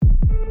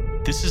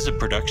This is a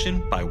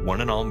production by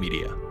One and All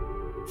Media.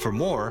 For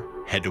more,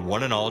 head to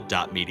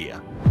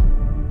oneandall.media.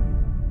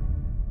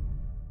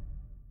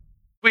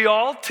 We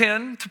all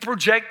tend to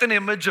project an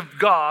image of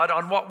God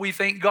on what we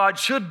think God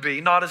should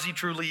be, not as he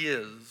truly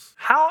is.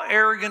 How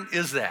arrogant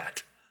is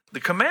that?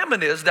 The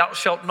commandment is, thou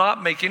shalt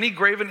not make any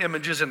graven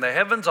images in the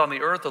heavens, on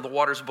the earth, or the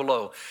waters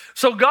below.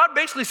 So God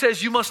basically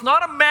says, you must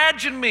not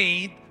imagine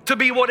me to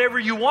be whatever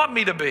you want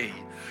me to be.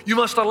 You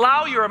must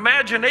allow your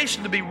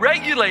imagination to be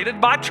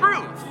regulated by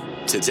truth.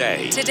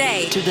 Today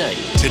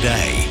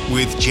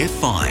with Jeff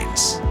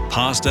Vines,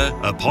 pastor,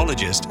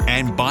 apologist,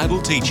 and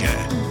Bible teacher.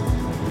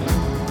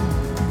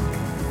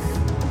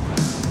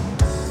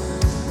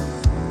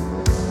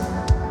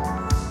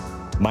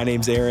 My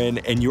name's Aaron,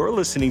 and you're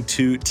listening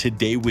to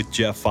Today with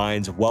Jeff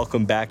Vines.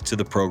 Welcome back to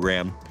the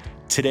program.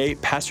 Today,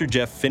 Pastor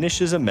Jeff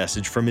finishes a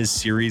message from his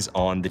series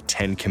on the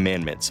 10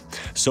 Commandments.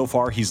 So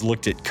far, he's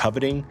looked at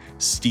coveting,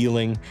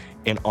 stealing,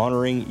 and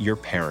honoring your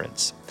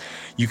parents.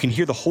 You can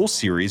hear the whole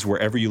series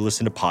wherever you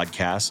listen to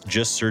podcasts.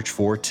 Just search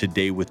for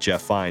Today with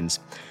Jeff Vines.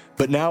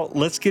 But now,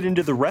 let's get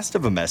into the rest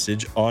of a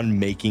message on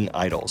making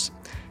idols.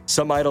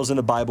 Some idols in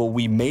the Bible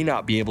we may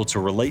not be able to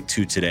relate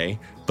to today,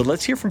 but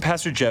let's hear from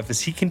Pastor Jeff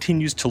as he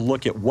continues to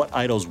look at what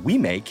idols we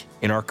make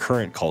in our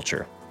current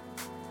culture.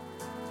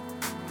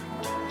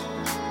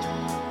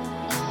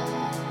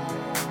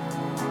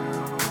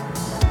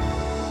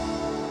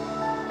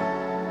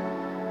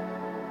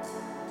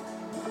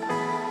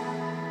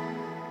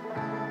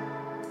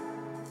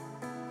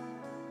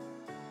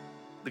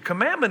 The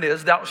commandment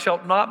is, thou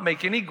shalt not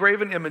make any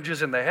graven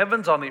images in the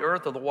heavens, on the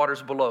earth, or the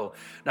waters below.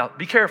 Now,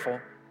 be careful.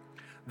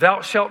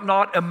 Thou shalt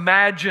not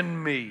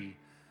imagine me.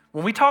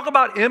 When we talk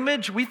about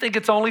image, we think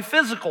it's only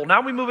physical.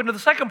 Now we move into the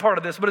second part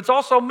of this, but it's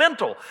also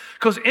mental.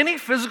 Because any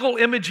physical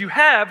image you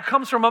have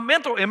comes from a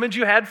mental image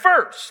you had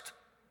first.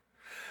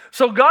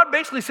 So God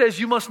basically says,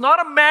 you must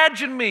not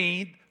imagine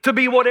me to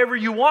be whatever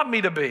you want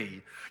me to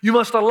be. You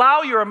must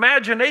allow your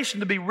imagination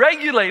to be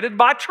regulated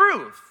by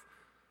truth,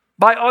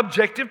 by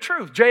objective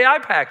truth. J.I.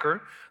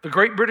 Packer, the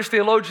great British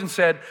theologian,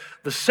 said,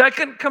 the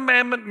second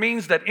commandment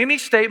means that any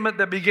statement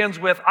that begins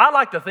with, I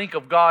like to think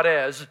of God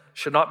as,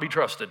 should not be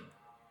trusted. All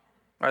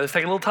right, let's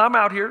take a little time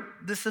out here.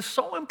 This is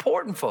so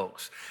important,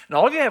 folks. And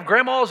all of you have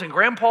grandmas and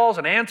grandpas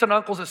and aunts and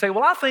uncles that say,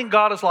 well, I think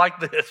God is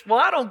like this. Well,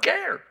 I don't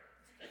care.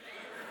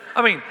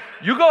 I mean,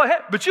 you go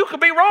ahead, but you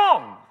could be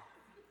wrong.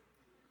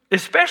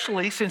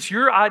 Especially since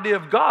your idea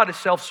of God is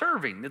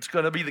self-serving. It's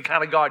going to be the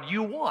kind of God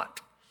you want.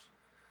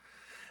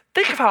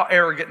 Think of how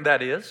arrogant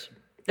that is.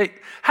 Hey,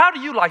 how do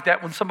you like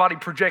that when somebody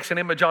projects an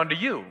image onto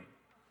you?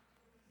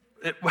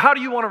 How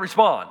do you want to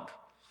respond?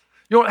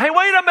 You want, hey,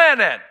 wait a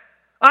minute.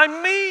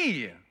 I'm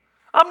me.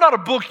 I'm not a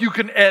book you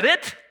can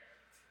edit.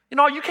 You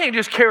know, you can't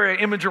just carry an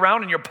image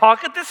around in your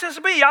pocket. This is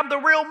me. I'm the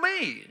real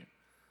me.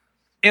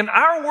 In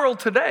our world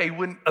today,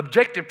 when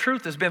objective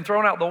truth has been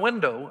thrown out the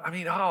window, I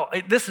mean,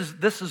 this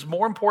is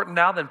more important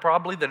now than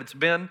probably that it's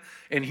been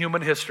in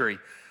human history.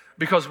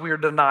 Because we are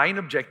denying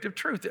objective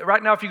truth.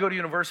 Right now, if you go to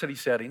university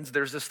settings,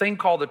 there's this thing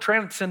called the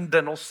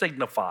transcendental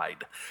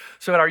signified.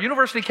 So at our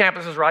university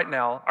campuses right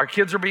now, our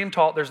kids are being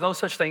taught there's no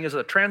such thing as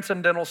a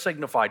transcendental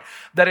signified.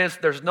 That is,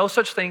 there's no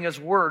such thing as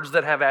words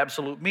that have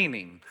absolute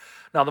meaning.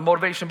 Now, the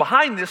motivation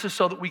behind this is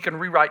so that we can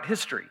rewrite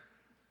history.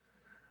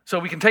 So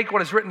we can take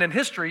what is written in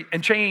history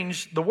and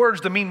change the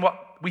words to mean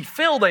what we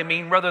feel they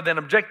mean rather than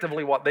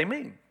objectively what they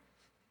mean.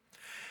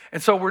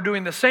 And so we're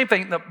doing the same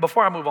thing. Now,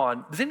 before I move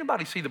on, does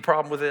anybody see the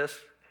problem with this?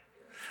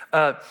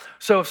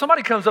 So if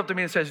somebody comes up to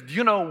me and says, do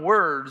you know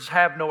words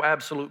have no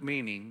absolute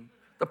meaning?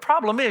 The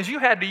problem is you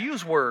had to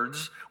use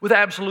words with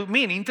absolute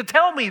meaning to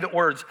tell me that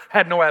words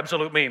had no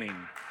absolute meaning.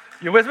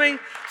 You with me?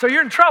 So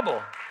you're in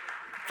trouble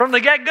from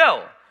the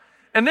get-go.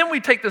 And then we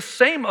take the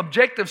same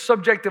objective,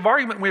 subjective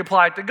argument and we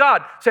apply it to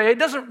God. Say, it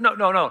doesn't,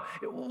 no.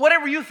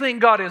 Whatever you think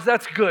God is,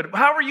 that's good.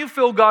 However you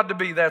feel God to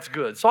be, that's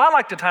good. So I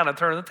like to kind of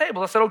turn the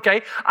table. I said,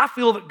 okay, I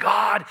feel that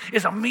God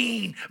is a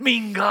mean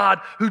God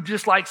who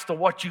just likes to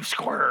watch you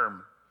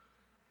squirm.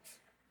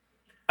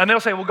 And they'll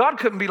say, well, God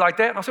couldn't be like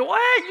that. And I'll say, well,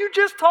 hey, you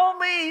just told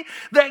me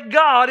that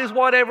God is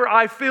whatever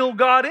I feel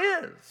God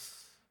is.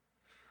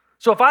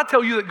 So if I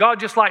tell you that God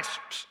just likes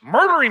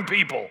murdering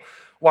people,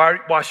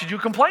 why should you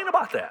complain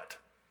about that?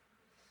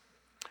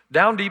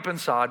 Down deep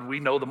inside,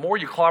 we know the more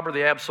you clobber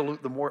the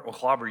absolute, the more it will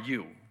clobber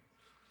you.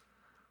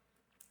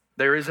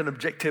 There is an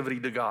objectivity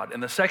to God.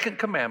 And the second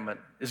commandment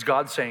is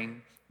God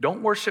saying,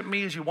 don't worship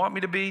me as you want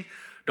me to be.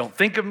 Don't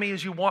think of me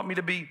as you want me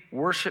to be.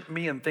 Worship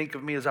me and think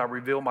of me as I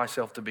reveal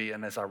myself to be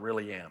and as I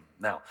really am.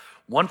 Now,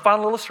 one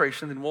final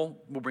illustration, then we'll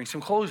bring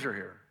some closure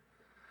here.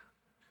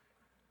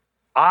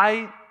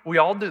 We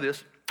all do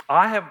this.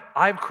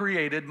 I've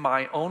created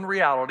my own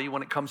reality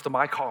when it comes to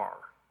my car.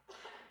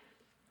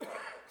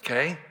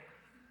 Okay?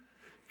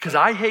 Because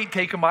I hate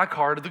taking my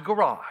car to the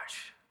garage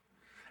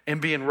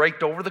and being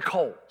raked over the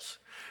coals.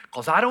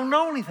 Because I don't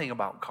know anything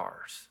about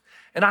cars.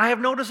 And I have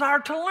no desire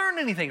to learn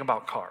anything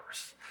about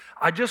cars.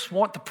 I just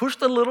want to push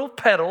the little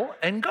pedal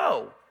and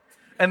go,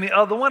 and the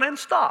other one and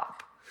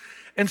stop.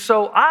 And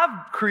so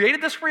I've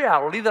created this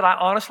reality that I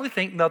honestly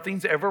think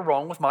nothing's ever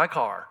wrong with my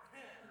car.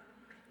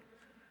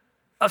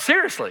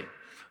 Seriously.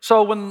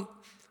 So when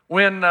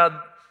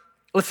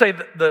let's say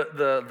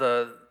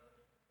the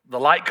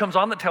light comes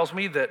on that tells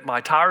me that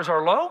my tires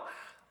are low,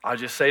 I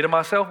just say to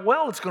myself,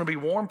 well, it's going to be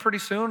warm pretty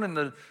soon,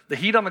 and the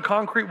heat on the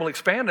concrete will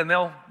expand, and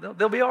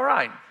they'll be all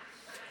right.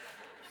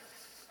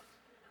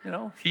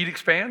 Heat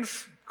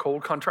expands,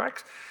 cold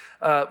contracts.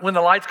 When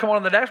the lights come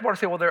on the dashboard, I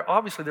say, well,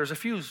 there's a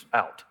fuse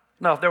out.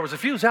 Now, if there was a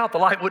fuse out, the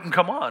light wouldn't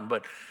come on.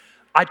 But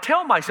I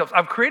tell myself,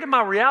 I've created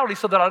my reality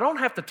so that I don't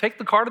have to take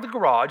the car to the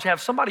garage,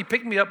 have somebody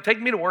pick me up,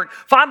 take me to work,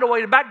 find a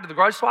way back to the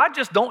garage, so I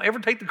just don't ever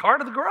take the car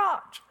to the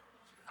garage.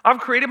 I've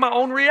created my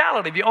own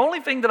reality. The only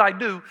thing that I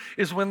do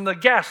is when the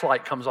gas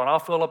light comes on, I'll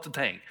fill up the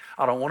tank.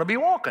 I don't want to be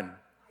walking.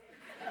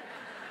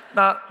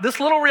 Now, this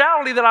little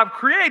reality that I've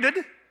created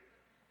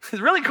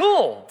is really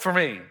cool for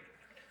me.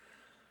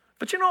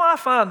 But I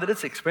find that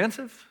it's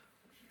expensive.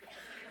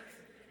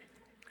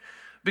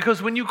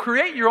 Because when you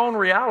create your own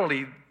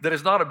reality that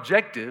is not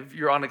objective,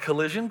 you're on a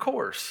collision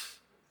course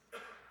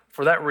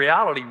for that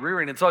reality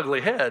rearing its ugly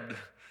head,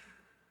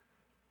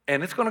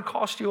 and it's going to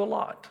cost you a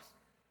lot.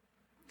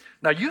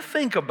 Now, you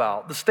think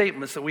about the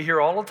statements that we hear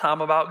all the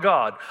time about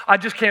God. I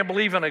just can't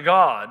believe in a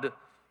God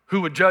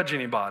who would judge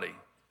anybody.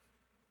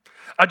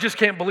 I just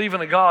can't believe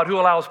in a God who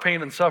allows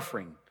pain and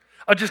suffering.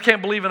 I just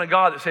can't believe in a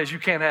God that says you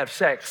can't have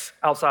sex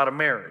outside of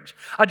marriage.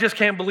 I just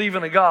can't believe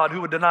in a God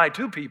who would deny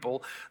two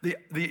people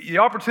the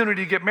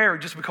opportunity to get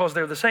married just because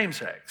they're the same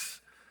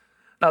sex.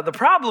 Now, the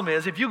problem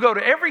is, if you go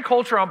to every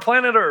culture on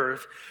planet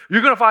Earth,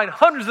 you're going to find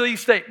hundreds of these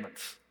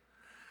statements.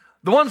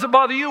 The ones that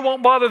bother you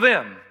won't bother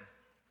them.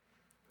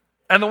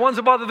 And the ones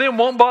that bother them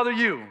won't bother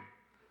you.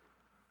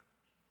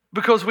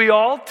 Because we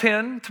all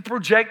tend to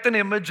project an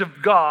image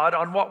of God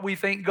on what we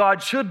think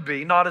God should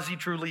be, not as he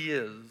truly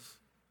is.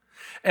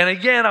 And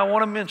again, I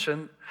want to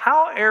mention,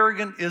 how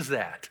arrogant is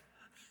that?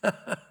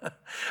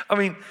 I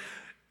mean,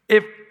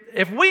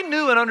 if we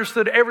knew and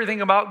understood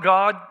everything about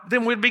God,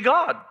 then we'd be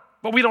God.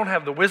 But we don't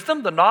have the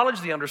wisdom, the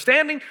knowledge, the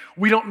understanding.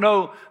 We don't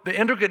know the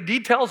intricate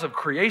details of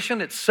creation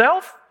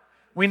itself.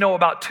 We know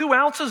about 2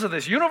 ounces of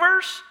this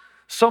universe.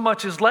 So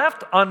much is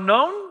left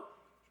unknown.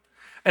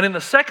 And in the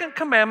second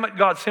commandment,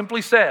 God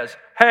simply says,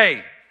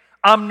 hey,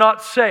 I'm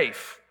not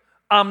safe.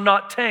 I'm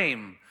not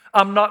tame.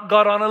 I'm not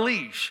God on a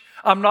leash.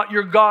 I'm not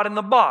your God in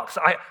the box.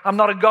 I'm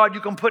not a God you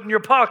can put in your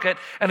pocket.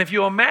 And if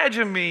you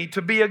imagine me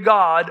to be a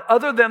God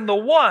other than the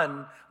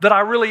one that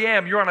I really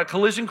am, you're on a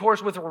collision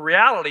course with a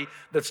reality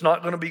that's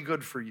not going to be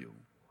good for you.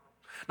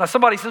 Now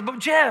somebody says, but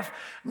Jeff,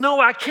 no,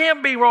 I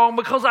can't be wrong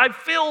because I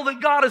feel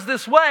that God is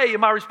this way.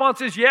 And my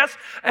response is yes,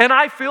 and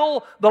I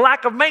feel the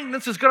lack of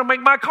maintenance is going to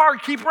make my car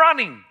keep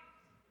running.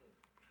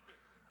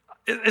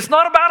 It's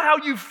not about how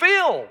you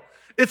feel.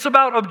 It's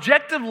about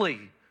objectively,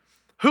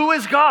 who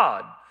is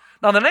God?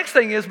 Now the next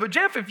thing is, but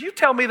Jeff, if you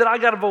tell me that I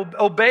got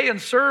to obey and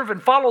serve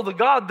and follow the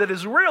God that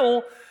is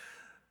real,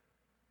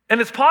 and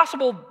it's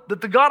possible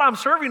that the God I'm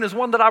serving is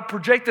one that I've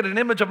projected an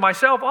image of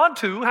myself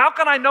onto, how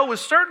can I know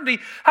with certainty?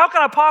 How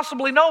can I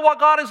possibly know what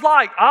God is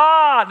like?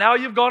 Now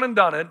you've gone and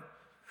done it.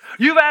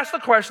 You've asked the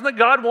question that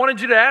God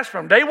wanted you to ask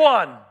from day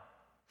one.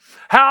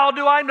 How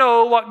do I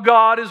know what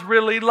God is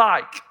really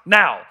like?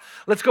 Now,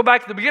 let's go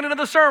back to the beginning of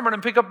the sermon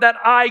and pick up that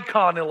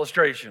icon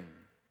illustration.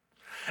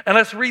 And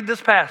let's read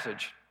this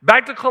passage.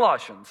 Back to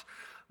Colossians.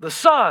 The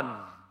Son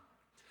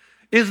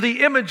is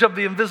the image of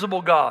the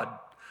invisible God,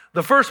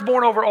 the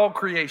firstborn over all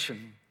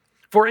creation.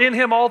 For in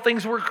him all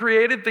things were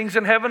created, things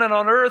in heaven and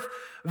on earth,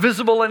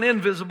 visible and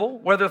invisible,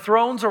 whether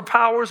thrones or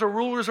powers or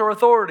rulers or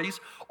authorities,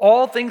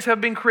 all things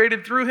have been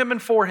created through him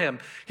and for him.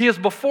 He is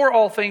before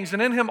all things,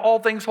 and in him all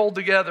things hold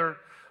together.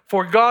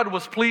 For God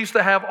was pleased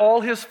to have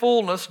all his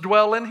fullness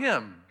dwell in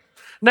him.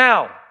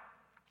 Now,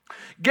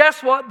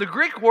 guess what the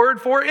Greek word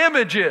for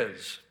image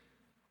is?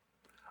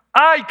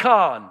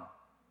 Icon.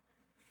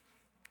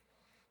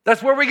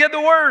 That's where we get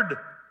the word.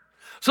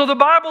 So the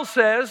Bible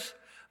says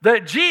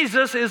that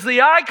Jesus is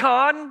the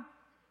icon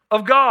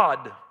of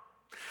God.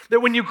 That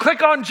when you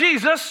click on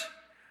Jesus,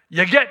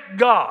 you get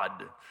God.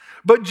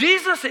 But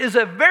Jesus is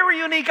a very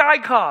unique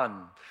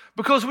icon,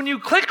 because when you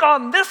click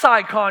on this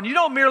icon, you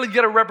don't merely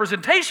get a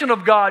representation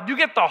of God, you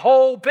get the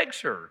whole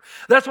picture.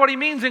 That's what he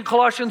means in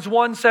Colossians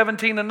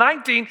 1:17 and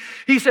 19.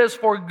 He says,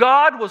 for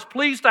God was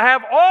pleased to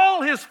have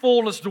all his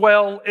fullness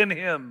dwell in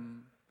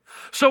him.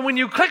 So when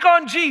you click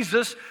on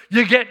Jesus,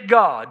 you get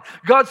God.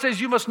 God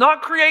says you must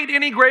not create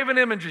any graven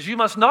images. You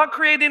must not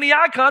create any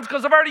icons,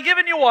 because I've already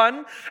given you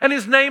one, and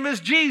his name is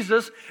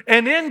Jesus.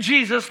 And in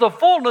Jesus, the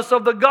fullness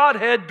of the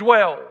Godhead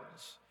dwells.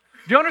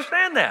 Do you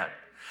understand that?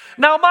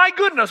 Now, my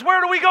goodness,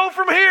 where do we go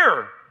from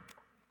here?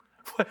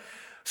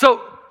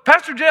 So,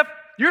 Pastor Jeff,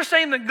 you're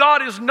saying that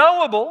God is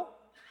knowable.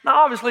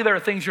 Now, obviously, there are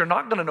things you're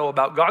not going to know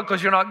about God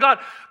because you're not God.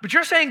 But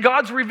you're saying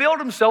God's revealed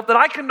himself, that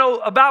I can know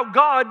about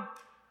God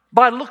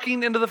by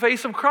looking into the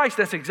face of Christ.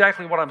 That's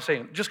exactly what I'm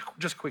saying.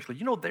 Just quickly,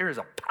 there is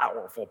a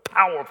powerful,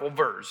 powerful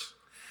verse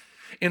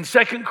in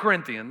 2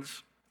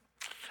 Corinthians.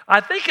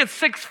 I think it's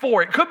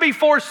 6:4. It could be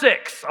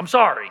 4:6. I'm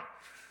sorry.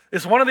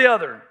 It's one or the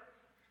other.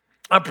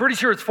 I'm pretty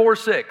sure it's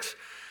 4:6.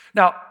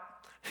 Now,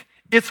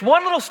 it's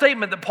one little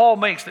statement that Paul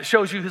makes that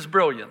shows you his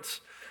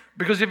brilliance.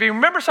 Because if you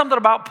remember something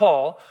about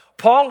Paul,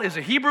 Paul is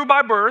a Hebrew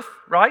by birth,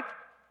 right?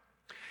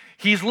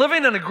 He's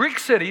living in a Greek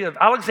city of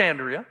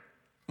Alexandria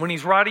when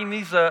he's writing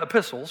these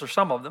epistles, or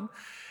some of them.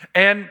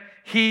 And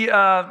he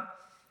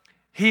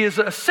is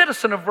a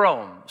citizen of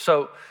Rome.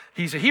 So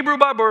he's a Hebrew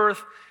by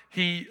birth.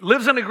 He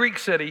lives in a Greek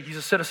city. He's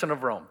a citizen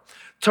of Rome.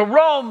 To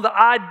Rome,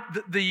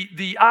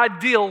 the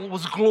ideal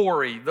was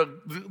glory,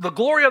 the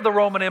glory of the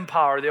Roman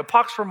Empire, the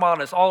Pax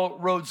Romanus, all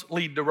roads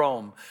lead to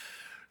Rome.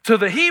 To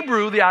the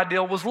Hebrew, the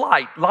ideal was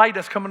light. Light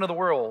has come into the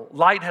world.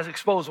 Light has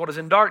exposed what is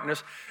in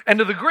darkness. And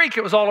to the Greek,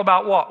 it was all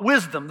about what?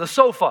 Wisdom, the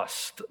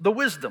sophist, the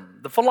wisdom,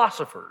 the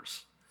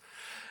philosophers.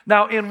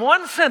 Now, in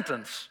one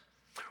sentence,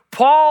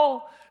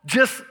 Paul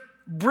just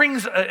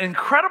brings an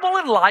incredible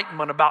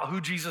enlightenment about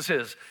who Jesus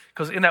is.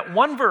 Because in that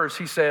one verse,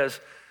 he says,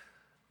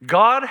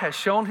 God has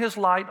shown his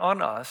light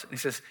on us. He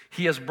says,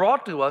 he has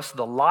brought to us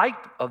the light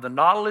of the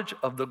knowledge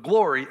of the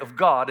glory of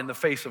God in the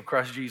face of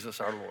Christ Jesus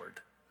our Lord.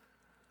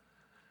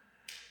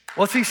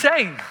 What's he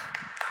saying?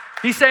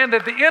 He's saying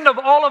that the end of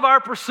all of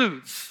our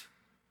pursuits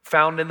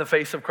found in the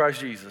face of Christ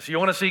Jesus. You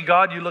want to see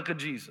God, you look at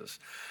Jesus.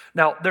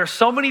 Now, there's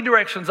so many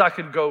directions I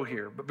could go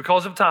here, but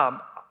because of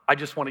time, I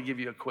just want to give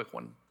you a quick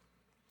one.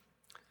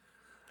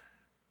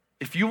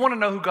 If you want to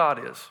know who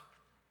God is,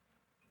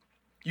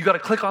 you got to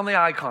click on the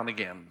icon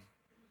again.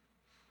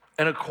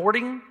 And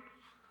according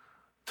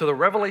to the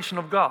revelation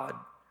of God,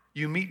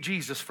 you meet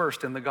Jesus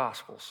first in the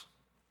Gospels.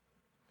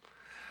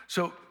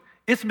 So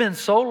it's been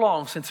so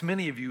long since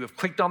many of you have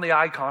clicked on the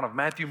icon of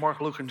Matthew,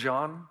 Mark, Luke, and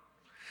John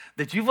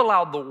that you've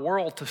allowed the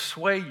world to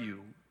sway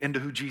you into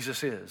who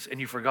Jesus is,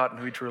 and you've forgotten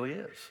who he truly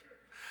is.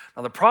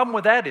 Now, the problem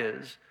with that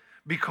is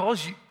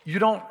because you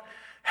don't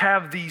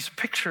have these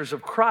pictures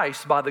of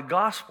Christ by the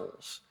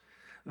Gospels,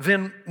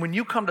 then when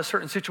you come to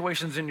certain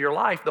situations in your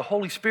life, the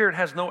Holy Spirit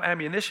has no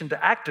ammunition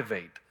to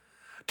activate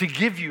to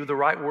give you the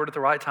right word at the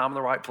right time in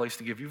the right place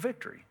to give you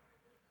victory.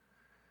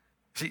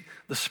 See,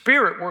 the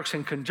Spirit works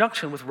in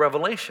conjunction with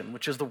revelation,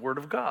 which is the Word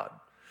of God.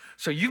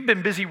 So you've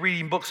been busy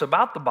reading books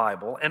about the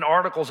Bible and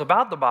articles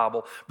about the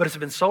Bible, but it's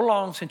been so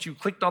long since you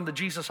clicked on the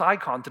Jesus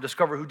icon to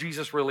discover who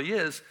Jesus really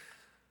is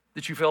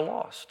that you feel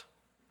lost.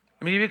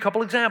 Let me give you a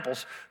couple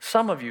examples.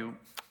 Some of you,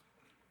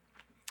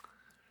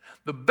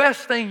 the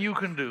best thing you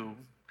can do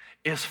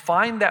is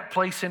find that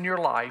place in your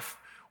life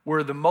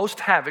where the most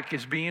havoc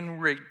is being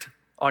wreaked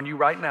on you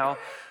right now,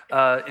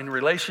 in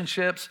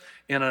relationships,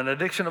 in an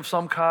addiction of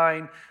some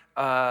kind,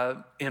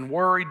 in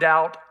worry,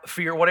 doubt,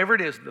 fear, whatever it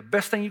is. The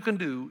best thing you can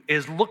do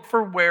is look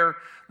for where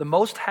the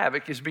most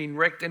havoc is being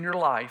wreaked in your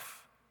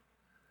life.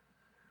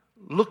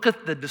 Look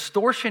at the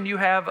distortion you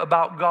have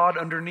about God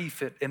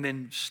underneath it, and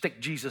then stick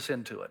Jesus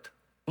into it.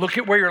 Look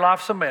at where your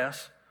life's a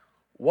mess.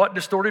 What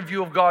distorted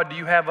view of God do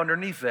you have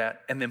underneath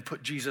that? And then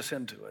put Jesus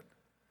into it.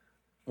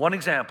 One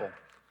example.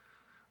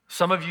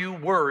 Some of you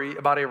worry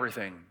about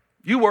everything.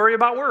 You worry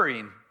about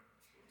worrying.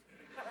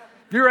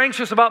 You're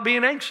anxious about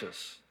being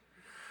anxious.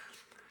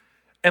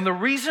 And the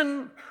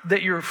reason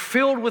that you're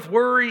filled with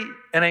worry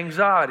and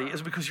anxiety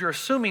is because you're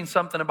assuming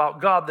something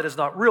about God that is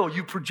not real.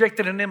 You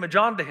projected an image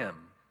onto him.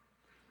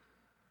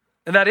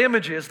 And that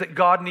image is that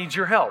God needs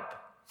your help.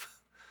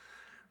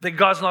 That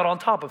God's not on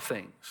top of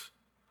things.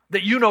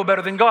 That you know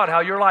better than God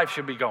how your life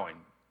should be going.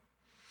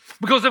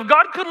 Because if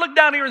God could look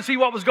down here and see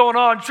what was going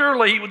on,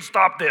 surely he would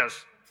stop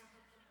this.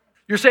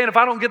 You're saying, if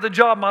I don't get the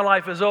job, my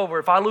life is over.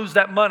 If I lose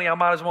that money, I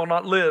might as well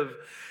not live.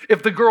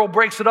 If the girl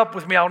breaks it up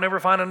with me, I'll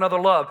never find another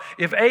love.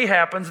 If A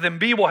happens, then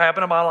B will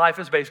happen, and my life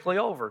is basically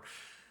over.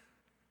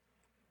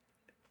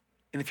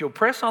 And if you'll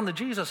press on the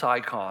Jesus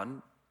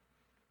icon,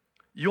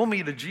 you'll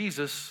meet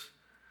a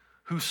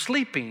who's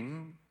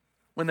sleeping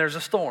when there's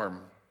a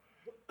storm.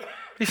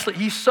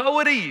 He's so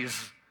at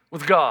ease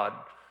with God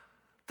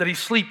that he's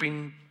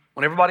sleeping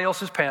when everybody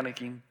else is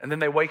panicking, and then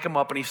they wake him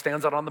up and he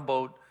stands out on the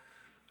boat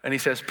and he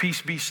says,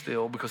 peace be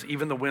still, because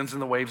even the winds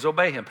and the waves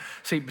obey him.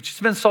 See, but it's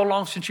been so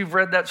long since you've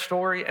read that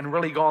story and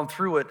really gone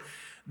through it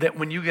that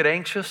when you get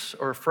anxious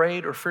or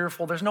afraid or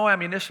fearful, there's no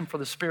ammunition for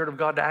the Spirit of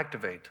God to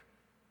activate.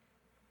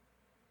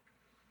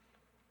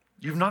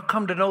 You've not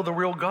come to know the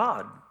real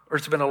God, or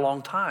it's been a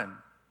long time.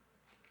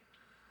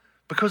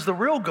 Because the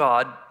real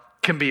God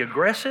can be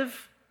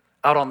aggressive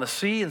out on the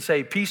sea and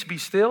say, peace be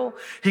still.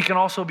 He can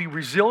also be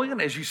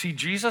resilient. As you see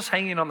Jesus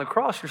hanging on the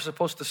cross, you're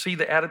supposed to see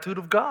the attitude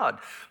of God.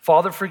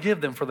 Father,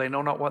 forgive them, for they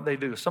know not what they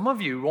do. Some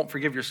of you won't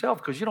forgive yourself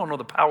because you don't know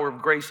the power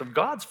of grace of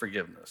God's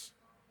forgiveness.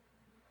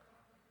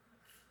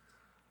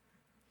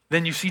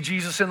 Then you see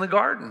Jesus in the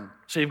garden.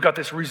 So you've got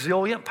this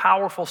resilient,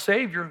 powerful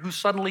Savior who's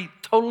suddenly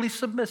totally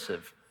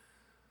submissive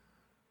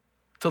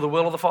to the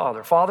will of the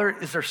Father. Father,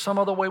 is there some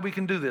other way we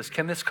can do this?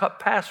 Can this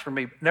cup pass from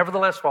me?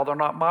 Nevertheless, Father,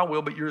 not my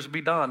will, but yours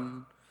be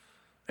done.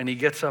 And he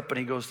gets up and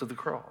he goes to the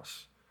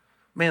cross.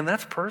 Man,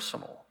 that's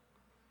personal.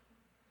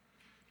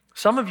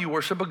 Some of you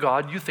worship a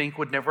God you think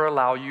would never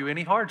allow you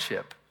any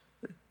hardship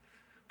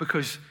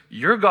because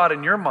your God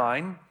in your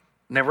mind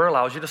never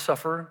allows you to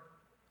suffer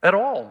at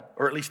all.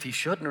 Or at least he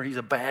shouldn't, or he's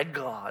a bad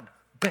God.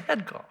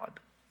 bad God.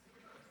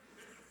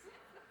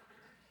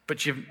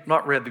 But you've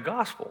not read the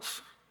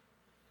Gospels.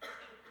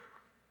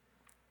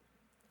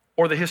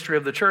 Or the history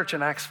of the church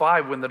in Acts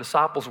 5 when the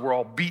disciples were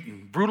all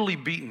beaten, brutally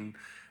beaten.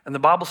 And the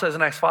Bible says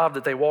in Acts 5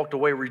 that they walked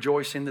away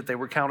rejoicing that they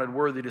were counted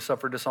worthy to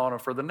suffer dishonor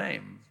for the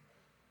name.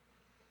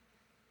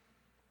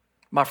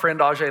 My friend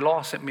Ajay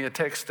Law sent me a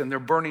text, and they're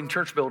burning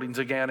church buildings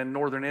again in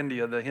northern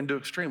India, the Hindu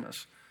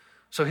extremists.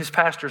 So his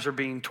pastors are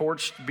being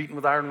torched, beaten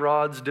with iron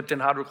rods, dipped in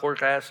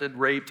hydrochloric acid,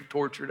 raped,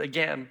 tortured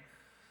again.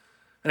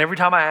 And every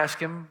time I ask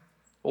him,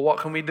 well, what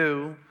can we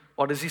do?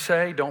 What does he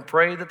say? Don't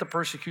pray that the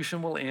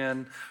persecution will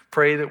end.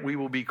 Pray that we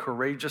will be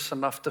courageous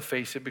enough to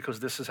face it, because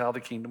this is how the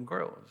kingdom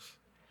grows.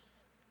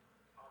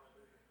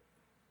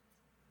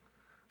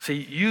 See,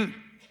 you've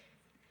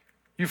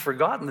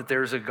forgotten that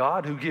there's a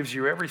God who gives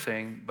you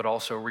everything, but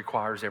also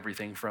requires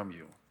everything from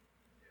you.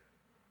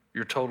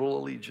 Your total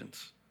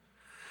allegiance.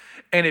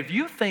 And if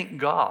you think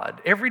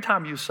God, every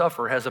time you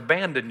suffer, has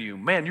abandoned you,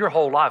 man, your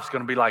whole life's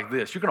going to be like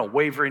this. You're going to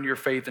waver in your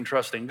faith and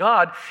trust in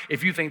God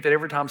if you think that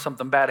every time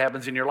something bad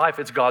happens in your life,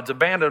 it's God's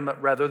abandonment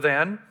rather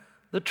than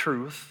the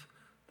truth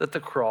that the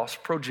cross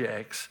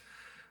projects,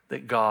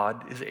 that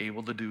God is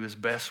able to do his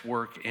best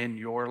work in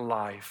your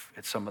life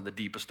at some of the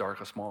deepest,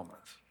 darkest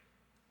moments.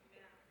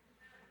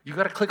 You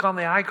got to click on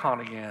the icon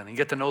again and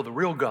get to know the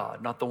real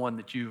God, not the one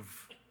that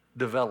you've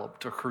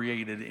developed or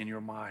created in your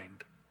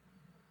mind.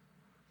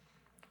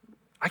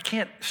 I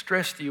can't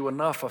stress to you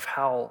enough of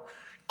how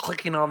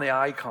clicking on the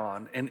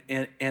icon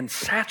and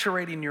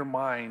saturating your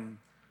mind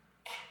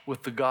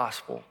with the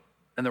gospel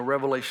and the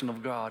revelation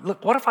of God.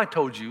 Look, what if I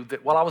told you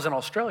that while I was in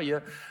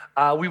Australia,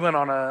 we went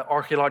on an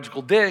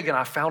archaeological dig and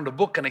I found a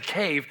book in a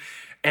cave,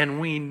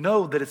 and we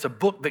know that it's a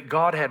book that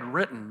God had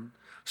written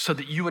so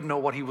that you would know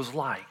what he was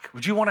like.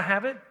 Would you want to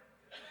have it?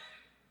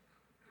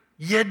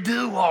 You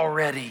do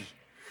already.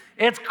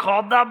 It's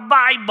called the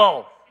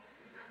Bible.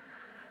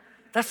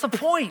 That's the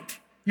point.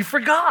 You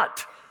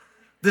forgot.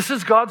 This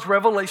is God's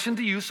revelation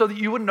to you so that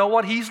you would know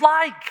what he's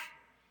like.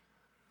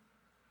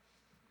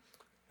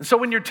 And so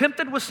when you're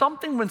tempted with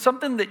something, when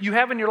something that you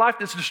have in your life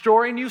that's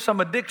destroying you, some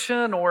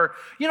addiction or,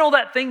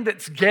 that thing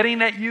that's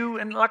getting at you.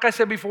 And like I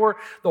said before,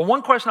 the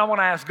one question I want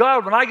to ask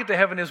God when I get to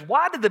heaven is,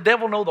 why did the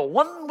devil know the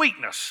one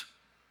weakness?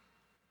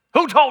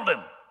 Who told him?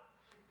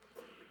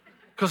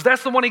 Because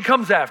that's the one he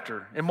comes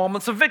after in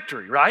moments of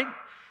victory, right?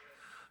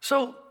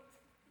 So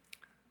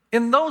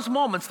in those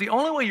moments, the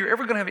only way you're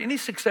ever going to have any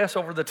success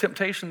over the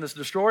temptation that's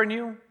destroying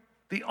you,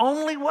 the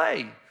only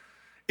way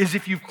is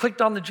if you've clicked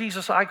on the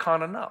Jesus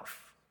icon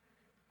enough.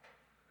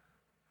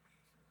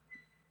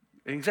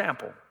 An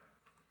example,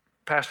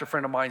 a pastor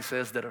friend of mine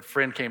says that a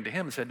friend came to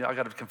him and said, I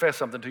got to confess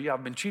something to you.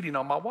 I've been cheating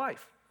on my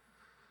wife.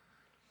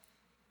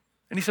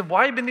 And he said,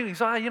 why have you been doing it? He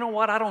said, you know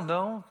what? I don't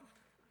know.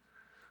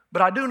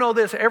 But I do know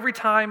this. Every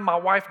time my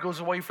wife goes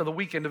away for the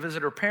weekend to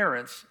visit her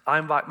parents, I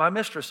invite my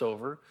mistress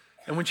over.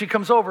 And when she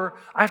comes over,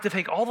 I have to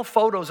take all the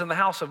photos in the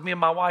house of me and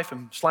my wife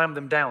and slam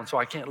them down so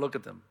I can't look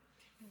at them.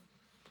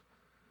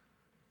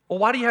 Well,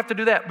 why do you have to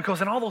do that?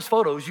 Because in all those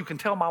photos, you can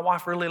tell my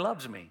wife really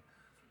loves me.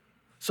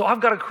 So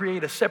I've got to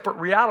create a separate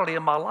reality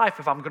in my life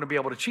if I'm going to be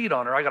able to cheat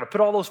on her. I got to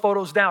put all those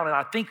photos down, and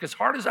I think as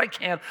hard as I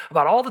can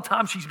about all the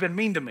times she's been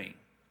mean to me.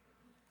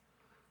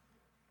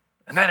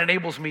 And that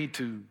enables me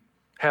to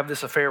have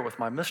this affair with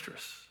my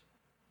mistress.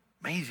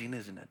 Amazing,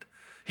 isn't it?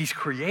 He's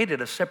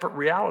created a separate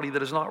reality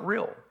that is not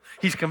real.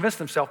 He's convinced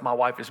himself my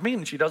wife is mean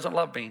and she doesn't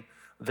love me.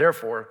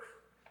 Therefore,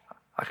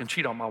 I can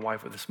cheat on my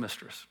wife with this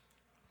mistress.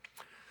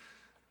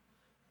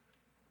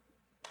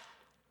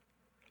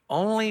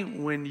 Only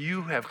when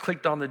you have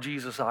clicked on the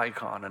Jesus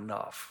icon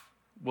enough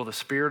will the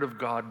Spirit of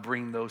God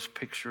bring those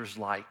pictures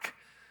like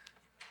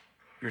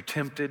you're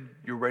tempted,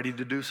 you're ready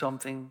to do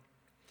something,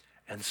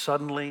 and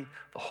suddenly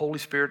the Holy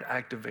Spirit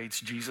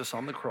activates Jesus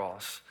on the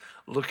cross,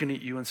 looking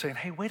at you and saying,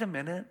 hey, wait a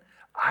minute.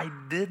 I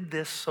did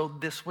this so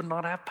this would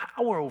not have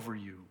power over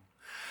you.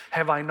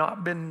 Have I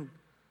not been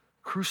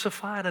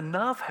crucified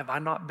enough? Have I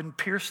not been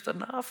pierced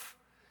enough?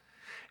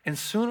 And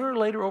sooner or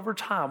later over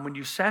time, when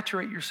you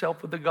saturate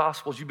yourself with the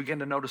Gospels, you begin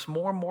to notice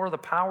more and more the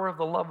power of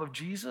the love of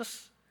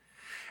Jesus.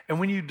 And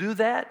when you do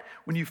that,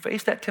 when you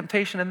face that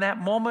temptation in that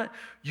moment,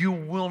 you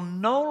will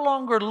no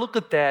longer look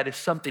at that as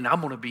something, I'm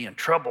going to be in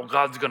trouble,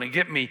 God's going to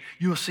get me.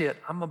 You'll see it,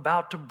 I'm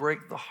about to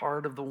break the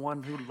heart of the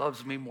one who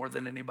loves me more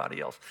than anybody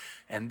else.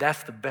 And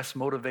that's the best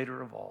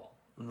motivator of all,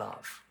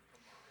 love.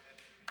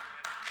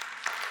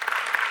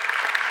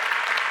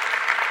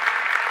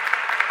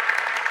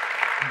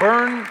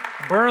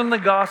 Burn the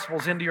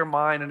Gospels into your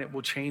mind and it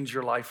will change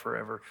your life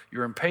forever.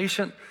 You're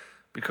impatient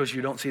because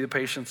you don't see the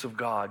patience of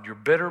God. You're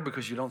bitter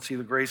because you don't see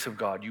the grace of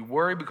God. You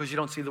worry because you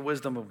don't see the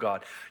wisdom of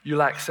God. You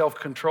lack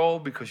self-control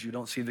because you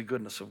don't see the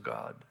goodness of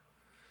God.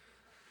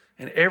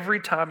 And every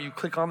time you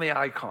click on the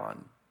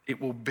icon, it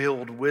will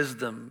build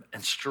wisdom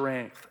and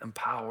strength and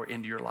power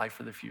into your life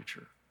for the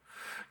future.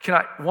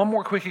 One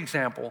more quick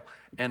example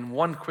and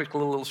one quick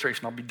little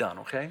illustration, I'll be done,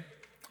 okay?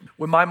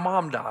 When my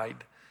mom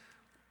died,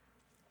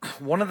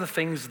 one of the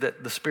things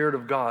that the Spirit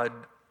of God,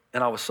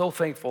 and I was so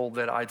thankful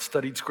that I'd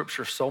studied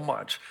Scripture so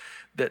much,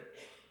 that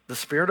the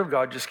Spirit of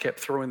God just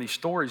kept throwing these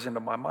stories into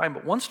my mind.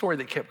 But one story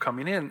that kept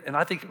coming in, and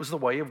I think it was the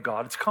way of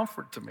God's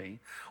comfort to me,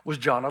 was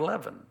John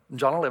 11. And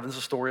John 11 is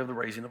the story of the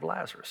raising of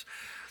Lazarus.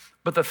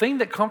 But the thing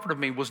that comforted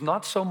me was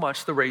not so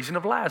much the raising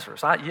of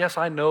Lazarus.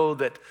 I know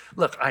that,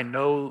 look, I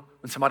know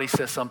when somebody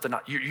says something,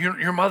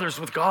 your mother's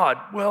with God.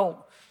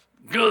 Well,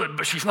 good,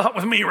 but she's not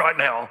with me right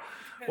now.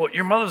 Well,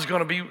 your mother's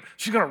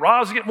she's going to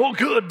rise again. Well,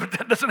 good, but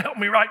that doesn't help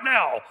me right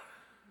now.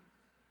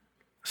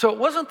 So it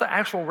wasn't the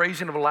actual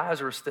raising of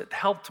Lazarus that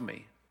helped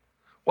me.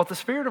 What the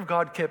Spirit of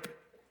God kept,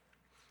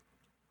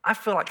 I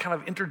feel like kind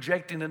of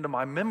interjecting into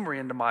my memory,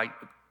 into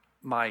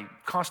my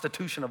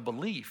constitution of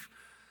belief,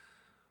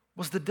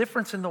 was the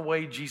difference in the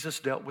way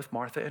Jesus dealt with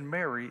Martha and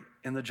Mary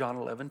in the John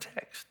 11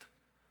 text.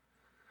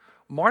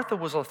 Martha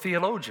was a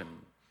theologian.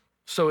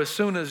 So as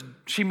soon as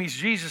she meets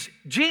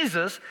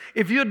Jesus,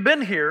 if you had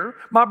been here,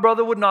 my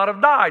brother would not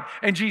have died.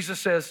 And Jesus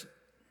says,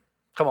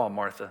 come on,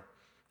 Martha,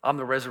 I'm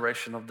the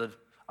resurrection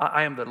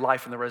I am the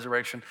life and the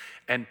resurrection,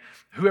 and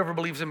whoever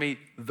believes in me,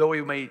 though he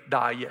may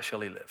die, yet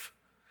shall he live.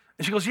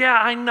 And she goes, yeah,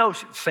 I know.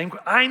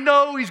 I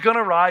know he's going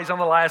to rise on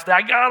the last day.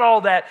 I got all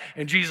that.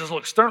 And Jesus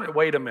looks sternly,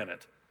 wait a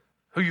minute.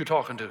 Who are you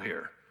talking to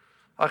here?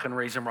 I can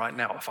raise him right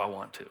now if I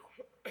want to.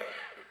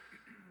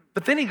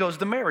 But then he goes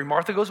to Mary.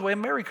 Martha goes away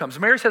and Mary comes.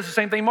 Mary says the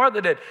same thing Martha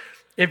did.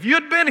 If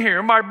you'd been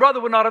here, my brother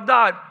would not have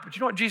died. But you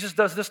know what Jesus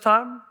does this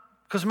time?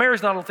 Because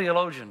Mary's not a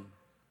theologian.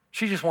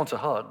 She just wants a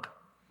hug.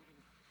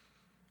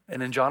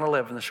 And in John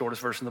 11, the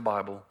shortest verse in the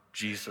Bible,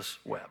 Jesus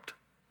wept.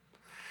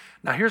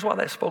 Now here's why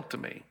that spoke to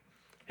me.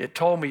 It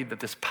told me that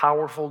this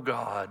powerful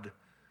God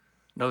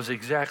knows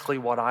exactly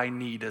what I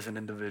need as an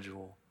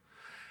individual.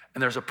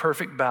 And there's a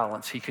perfect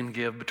balance he can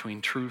give between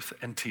truth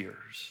and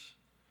tears.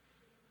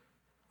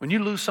 When you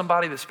lose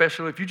somebody,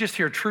 especially if you just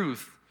hear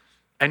truth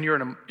and you're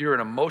an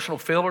emotional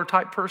filler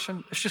type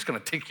person, it's just going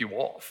to tick you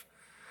off.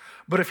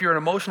 But if you're an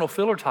emotional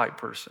filler type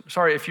person,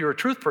 if you're a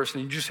truth person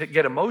and you just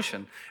get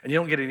emotion and you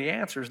don't get any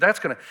answers,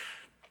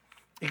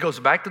 it goes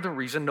back to the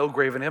reason no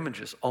graven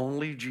images.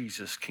 Only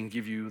Jesus can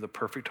give you the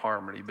perfect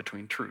harmony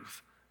between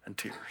truth and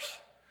tears.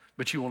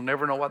 But you will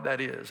never know what that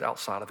is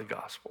outside of the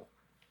gospel.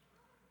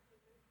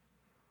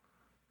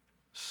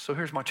 So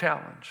here's my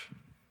challenge.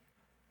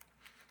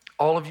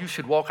 All of you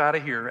should walk out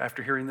of here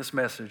after hearing this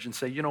message and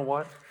say, you know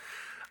what?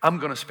 I'm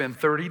going to spend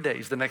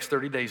the next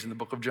 30 days in the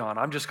book of John.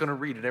 I'm just going to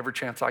read it every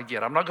chance I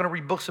get. I'm not going to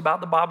read books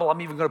about the Bible. I'm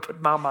even going to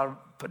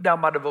put down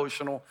my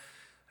devotional,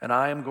 and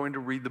I am going to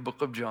read the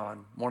book of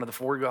John, one of the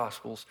 4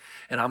 Gospels,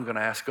 and I'm going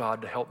to ask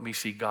God to help me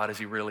see God as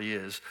he really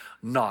is,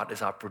 not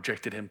as I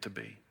projected him to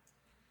be.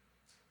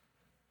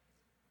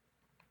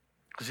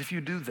 Because if you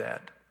do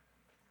that,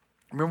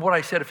 remember what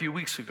I said a few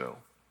weeks ago,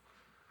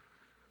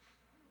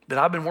 that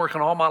I've been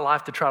working all my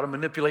life to try to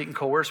manipulate and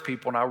coerce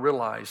people, and I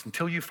realized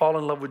until you fall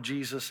in love with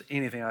Jesus,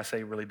 anything I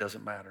say really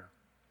doesn't matter.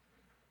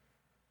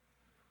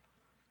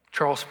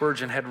 Charles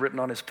Spurgeon had written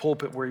on his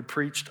pulpit where he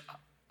preached,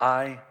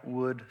 I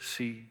would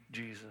see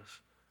Jesus.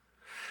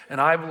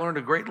 And I've learned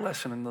a great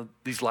lesson in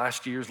these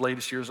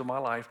latest years of my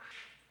life.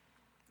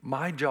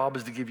 My job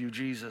is to give you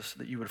Jesus,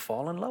 that you would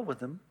fall in love with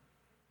him.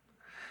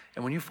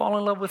 And when you fall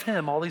in love with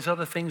him, all these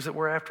other things that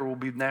we're after will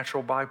be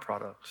natural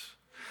byproducts.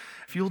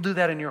 If you'll do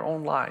that in your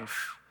own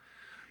life,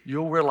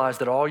 you'll realize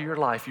that all your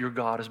life, your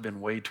God has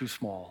been way too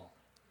small.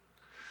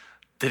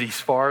 That he's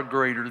far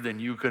greater than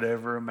you could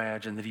ever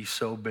imagine, that he's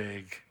so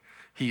big.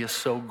 He is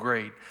so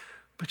great.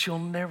 But you'll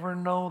never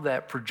know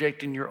that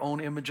projecting your own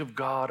image of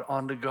God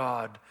onto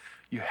God.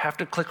 You have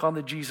to click on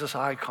the Jesus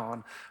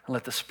icon and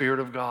let the Spirit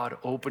of God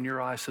open your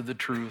eyes to the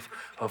truth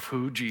of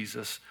who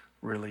Jesus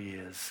really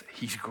is.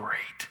 He's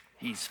great.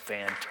 He's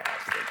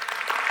fantastic.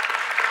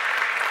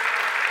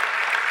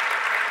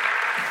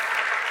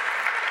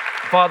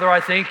 Father, I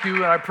thank you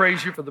and I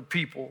praise you for the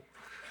people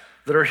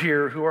that are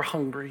here who are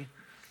hungry.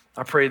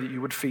 I pray that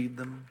you would feed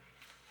them.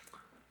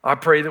 I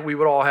pray that we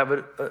would all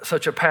have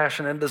such a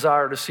passion and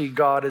desire to see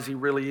God as he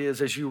really is,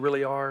 as you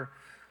really are,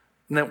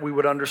 and that we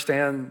would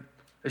understand,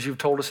 as you've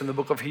told us in the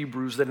book of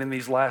Hebrews, that in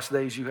these last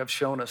days you have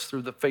shown us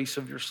through the face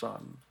of your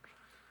Son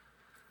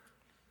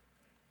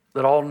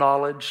that all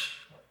knowledge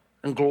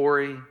and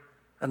glory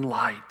and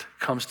light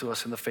comes to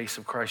us in the face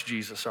of Christ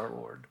Jesus our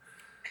Lord.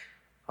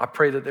 I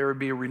pray that there would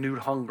be a renewed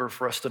hunger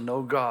for us to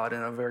know God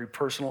in a very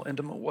personal,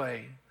 intimate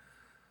way,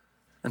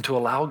 and to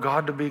allow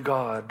God to be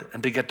God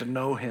and to get to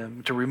know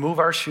him, to remove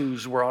our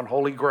shoes, we're on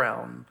holy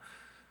ground,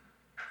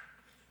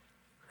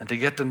 and to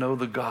get to know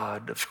the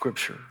God of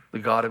Scripture, the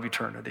God of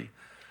eternity,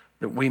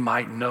 that we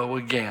might know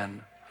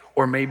again,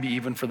 or maybe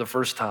even for the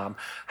first time,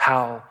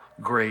 how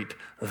great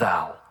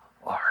thou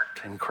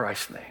art. In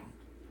Christ's name,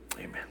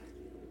 amen.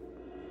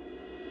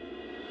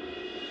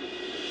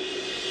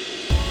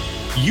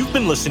 You've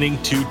been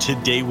listening to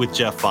Today with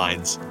Jeff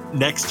Vines.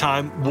 Next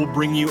time, we'll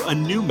bring you a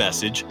new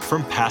message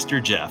from Pastor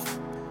Jeff.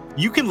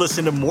 You can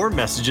listen to more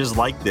messages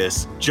like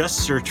this.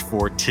 Just search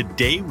for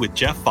Today with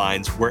Jeff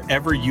Vines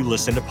wherever you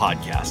listen to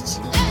podcasts.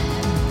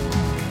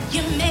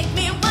 You make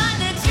me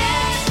wanna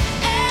dance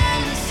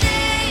and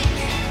sing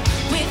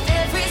with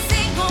every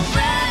single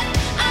breath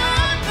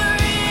I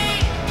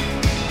breathe.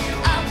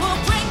 I will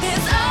bring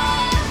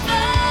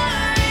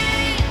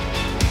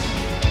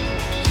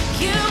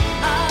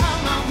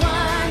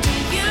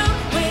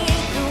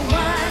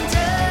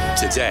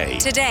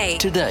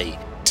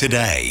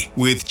Today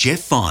with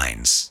Jeff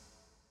Vines.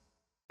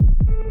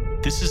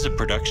 This is a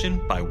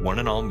production by One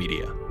and All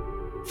Media.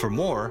 For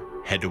more,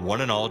 head to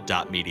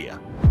oneandall.media.